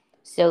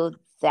 So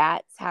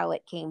that's how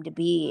it came to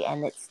be,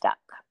 and it stuck.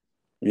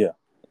 Yeah.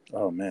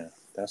 Oh man,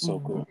 that's so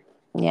Hmm. cool.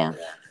 Yeah.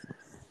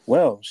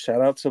 Well,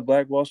 shout out to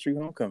Black Wall Street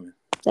Homecoming.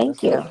 That's Thank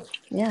dope.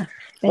 you. Yeah.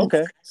 Thanks.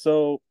 Okay,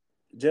 so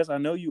Jess, I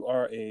know you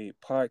are a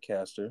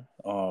podcaster.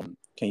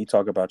 Can you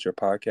talk about your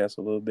podcast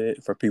a little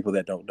bit for people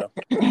that don't know?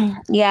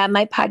 Yeah.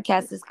 My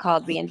podcast is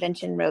called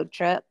Reinvention Road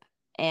Trip.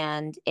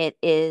 and it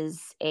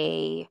is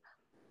a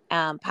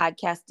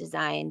podcast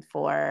designed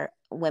for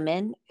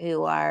women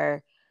who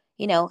are,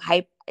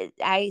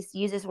 I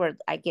use this word,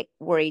 I get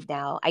worried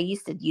now. I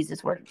used to use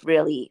this word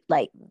really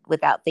like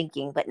without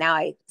thinking, but now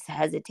I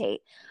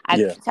hesitate. I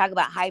Yeah. talk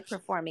about high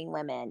performing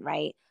women,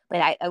 right?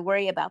 But I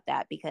worry about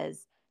that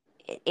because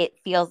it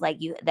feels like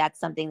that's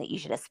something that you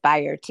should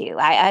aspire to.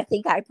 I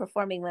think high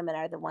performing women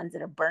are the ones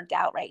that are burnt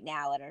out right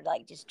now and are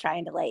like just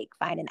trying to like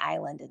find an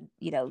island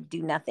and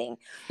do nothing.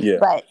 Yeah.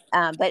 But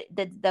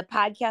the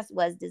podcast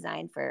was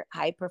designed for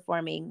high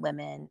performing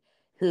women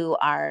who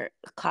are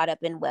caught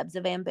up in webs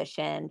of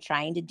ambition,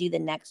 trying to do the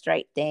next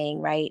right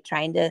thing, right?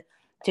 Trying to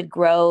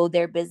grow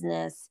their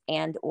business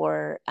and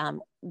or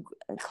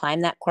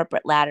climb that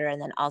corporate ladder,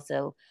 and then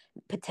also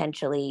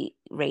potentially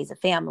raise a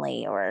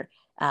family or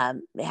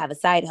have a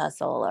side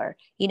hustle, or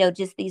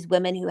just these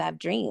women who have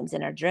dreams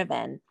and are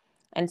driven.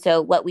 And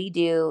so what we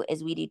do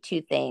is we do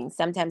two things.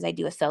 Sometimes I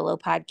do a solo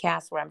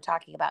podcast where I'm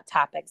talking about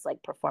topics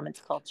like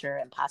performance culture,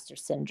 imposter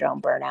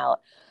syndrome, burnout.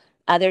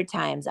 Other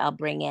times I'll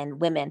bring in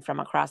women from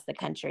across the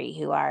country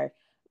who are,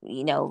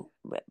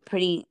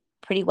 pretty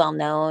well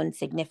known,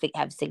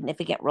 have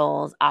significant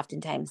roles,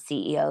 oftentimes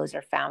CEOs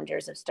or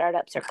founders of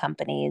startups or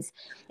companies.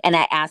 And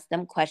I ask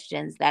them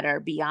questions that are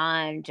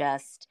beyond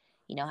just,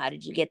 how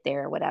did you get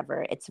there or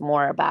whatever. It's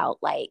more about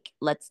like,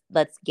 let's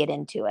get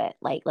into it.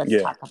 Like, let's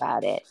Yeah. talk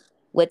about it.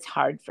 What's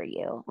hard for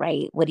you,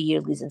 right? What are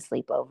you losing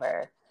sleep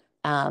over?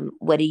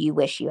 What do you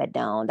wish you had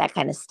known? That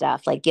kind of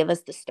stuff. Like, give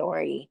us the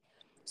story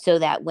so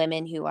that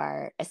women who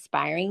are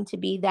aspiring to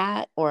be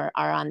that or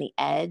are on the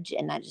edge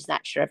and not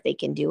sure if they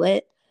can do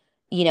it,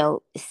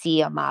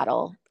 see a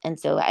model. And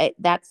so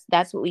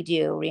that's what we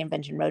do.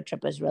 Reinvention Road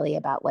Trip is really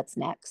about what's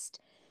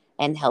next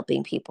and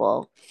helping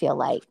people feel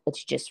like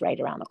it's just right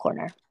around the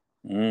corner.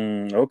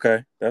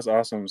 Okay, that's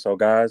awesome. So,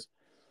 guys,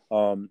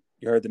 you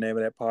heard the name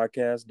of that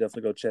podcast.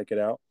 Definitely go check it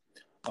out.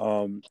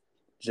 Um,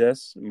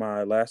 Jess,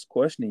 my last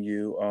question to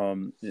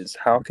you is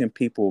how can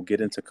people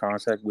get into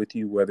contact with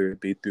you, whether it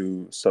be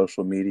through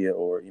social media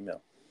or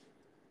email?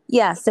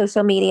 Yeah,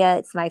 social media.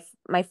 It's my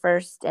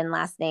first and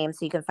last name,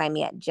 so you can find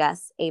me at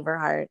Jess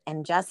Averhart,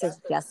 and Jess is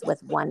just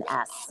with one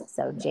S,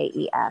 so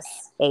JESAVERHART,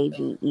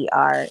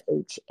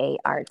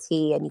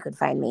 and you can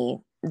find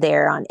me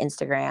there on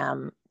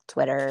Instagram,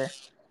 Twitter,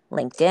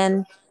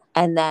 LinkedIn,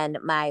 and then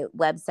my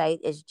website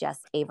is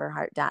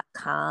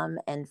jessaverhart.com,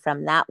 and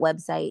from that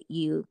website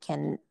you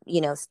can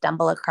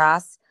stumble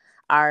across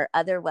our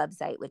other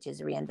website, which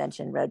is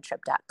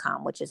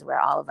reinventionroadtrip.com, which is where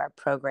all of our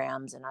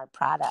programs and our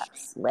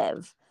products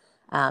live.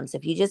 So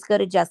if you just go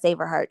to Jess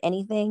Averhart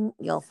anything,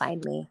 you'll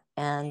find me.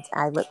 And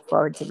I look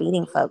forward to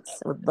meeting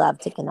folks. Would love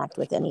to connect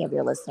with any of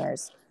your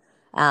listeners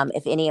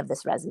if any of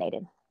this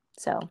resonated.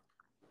 So,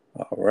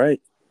 All right.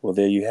 Well,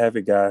 there you have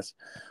it, guys.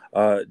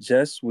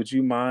 Jess, would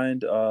you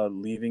mind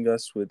leaving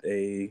us with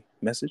a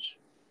message?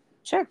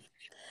 sure.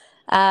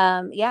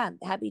 Yeah,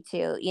 happy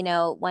to.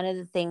 One of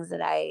the things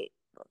that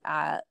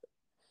uh,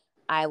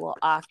 I will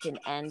often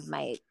end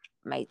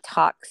my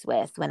talks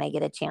with when I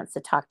get a chance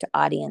to talk to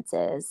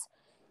audiences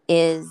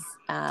is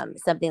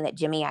something that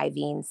Jimmy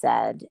Iovine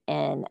said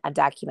in a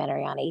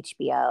documentary on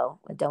HBO.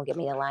 Don't give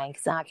me the line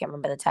because I can't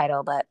remember the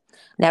title, but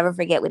never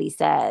forget what he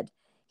said.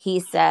 He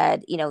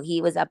said,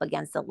 he was up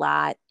against a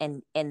lot,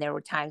 and there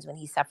were times when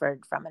he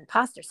suffered from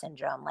imposter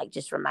syndrome, like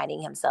just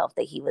reminding himself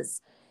that he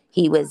was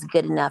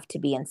good enough to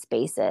be in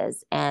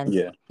spaces. And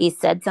Yeah. he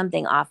said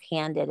something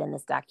offhanded in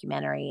this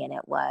documentary, and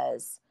it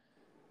was,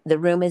 the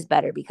room is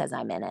better because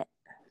I'm in it.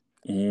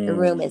 The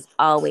room Mm, is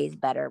always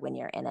better when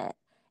you're in it.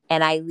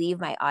 And I leave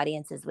my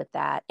audiences with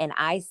that. And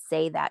I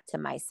say that to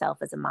myself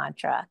as a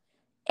mantra.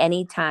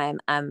 Anytime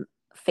I'm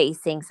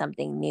facing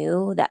something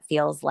new that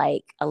feels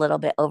like a little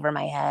bit over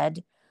my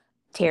head,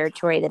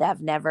 territory that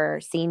I've never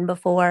seen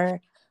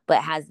before,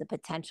 but has the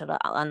potential to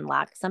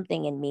unlock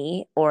something in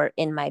me or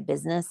in my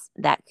business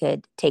that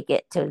could take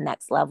it to the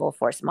next level,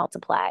 force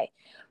multiply.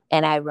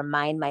 And I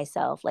remind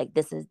myself, like,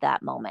 this is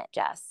that moment,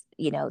 Jess.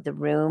 The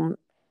room,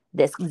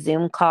 this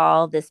Zoom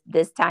call, this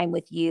time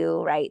with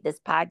you, right? This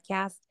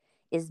podcast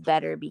is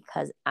better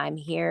because I'm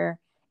here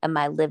and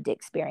my lived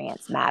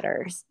experience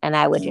matters. And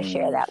I would just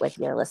share mm. that with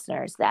your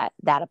listeners that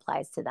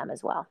applies to them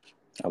as well.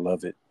 I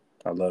love it.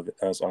 I love it.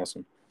 That's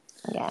awesome.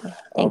 Yeah.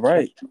 All Thank you.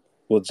 right.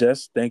 Well,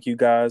 Jess, thank you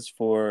guys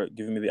for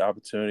giving me the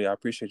opportunity. I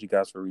appreciate you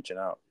guys for reaching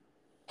out.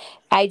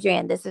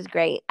 Adrian, this is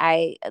great.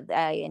 I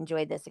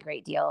enjoyed this a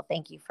great deal.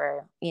 Thank you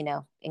for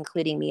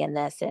including me in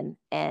this and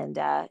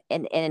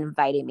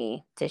inviting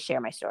me to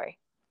share my story.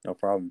 No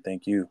problem.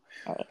 Thank you.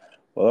 All right.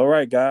 Well, all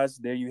right, guys.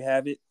 There you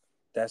have it.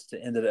 That's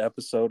the end of the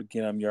episode.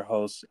 Again, I'm your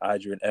host,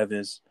 Adrian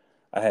Evans.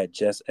 I had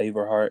Jess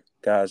Averhart.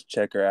 Guys,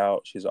 check her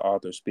out. She's an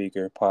author,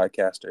 speaker,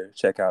 podcaster.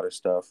 Check out her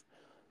stuff.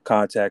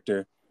 Contact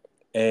her.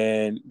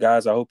 And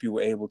guys, I hope you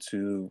were able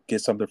to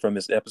get something from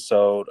this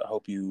episode. I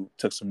hope you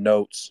took some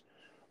notes.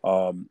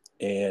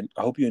 And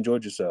I hope you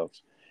enjoyed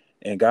yourselves.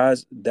 And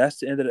guys, that's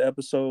the end of the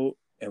episode.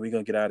 And we're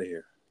going to get out of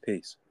here.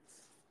 Peace.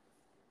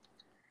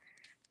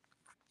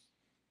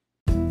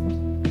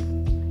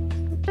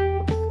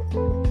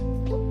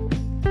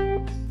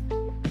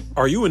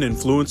 Are you an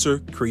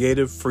influencer,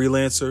 creative,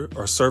 freelancer,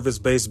 or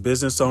service-based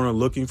business owner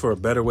looking for a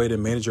better way to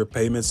manage your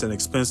payments and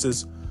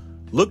expenses?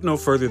 Look no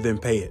further than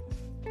Payit.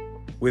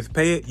 With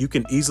Payit, you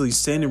can easily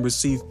send and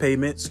receive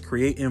payments,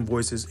 create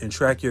invoices, and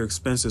track your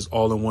expenses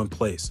all in one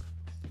place.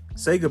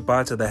 Say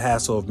goodbye to the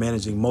hassle of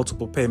managing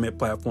multiple payment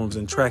platforms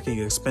and tracking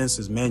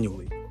expenses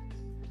manually.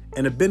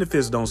 And the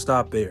benefits don't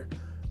stop there.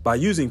 By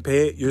using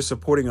Payit, you're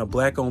supporting a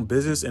Black-owned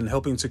business and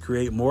helping to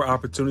create more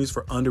opportunities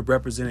for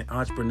underrepresented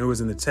entrepreneurs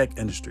in the tech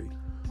industry.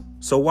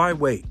 So why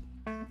wait?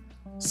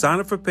 Sign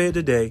up for Payit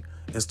today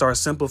and start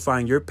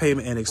simplifying your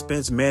payment and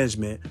expense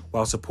management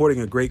while supporting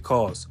a great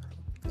cause.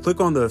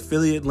 Click on the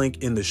affiliate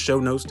link in the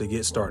show notes to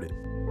get started.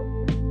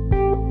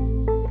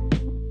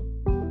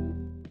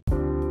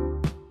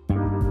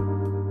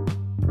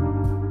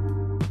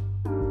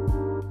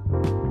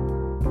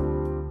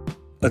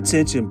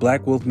 Attention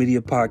Black Wealth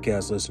Media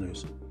podcast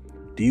listeners.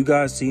 Do you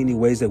guys see any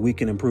ways that we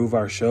can improve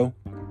our show?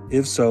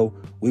 If so,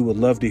 we would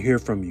love to hear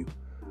from you.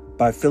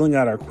 By filling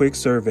out our quick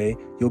survey,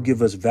 you'll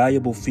give us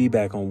valuable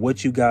feedback on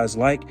what you guys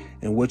like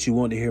and what you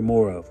want to hear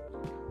more of.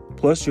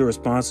 Plus, your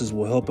responses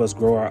will help us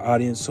grow our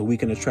audience so we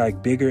can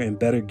attract bigger and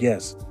better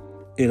guests.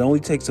 It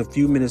only takes a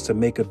few minutes to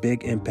make a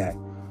big impact.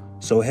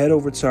 So head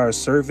over to our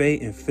survey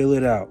and fill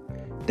it out.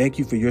 Thank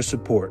you for your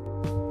support.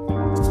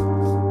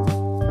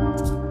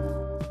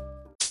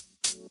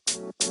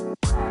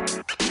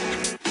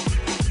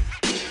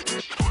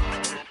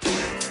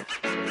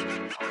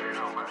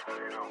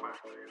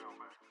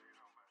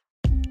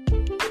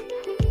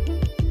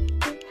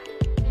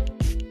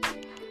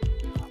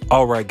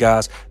 All right,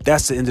 guys,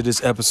 that's the end of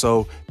this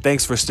episode.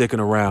 Thanks for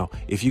sticking around.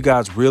 If you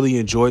guys really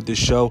enjoyed this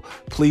show,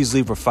 please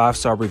leave a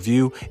 5-star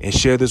review and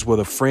share this with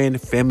a friend,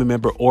 family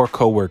member, or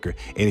coworker.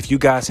 And if you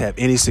guys have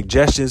any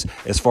suggestions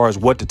as far as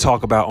what to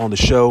talk about on the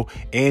show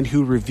and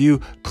who to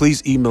review,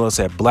 please email us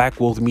at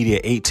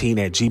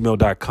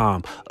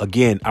blackwealthmedia18@gmail.com.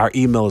 Again, our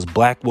email is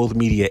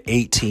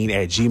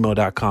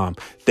blackwealthmedia18@gmail.com.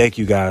 Thank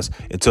you, guys.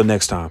 Until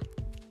next time.